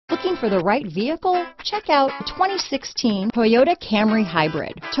Looking for the right vehicle? Check out 2016 Toyota Camry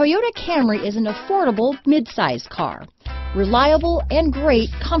Hybrid. Toyota Camry is an affordable mid-size car. Reliable and great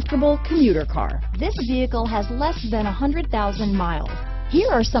comfortable commuter car. This vehicle has less than 100,000 miles. Here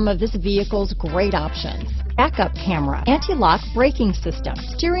are some of this vehicle's great options: backup camera, anti-lock braking system,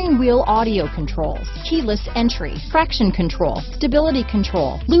 steering wheel audio controls, keyless entry, traction control, stability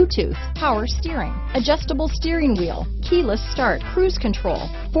control, Bluetooth, power steering, adjustable steering wheel, keyless start, cruise control,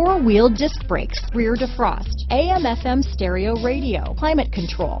 four-wheel disc brakes, rear defrost, AM/FM stereo radio, climate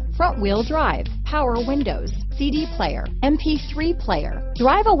control, front-wheel drive, power windows, CD player, MP3 player.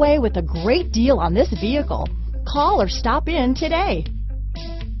 Drive away with a great deal on this vehicle. Call or stop in today.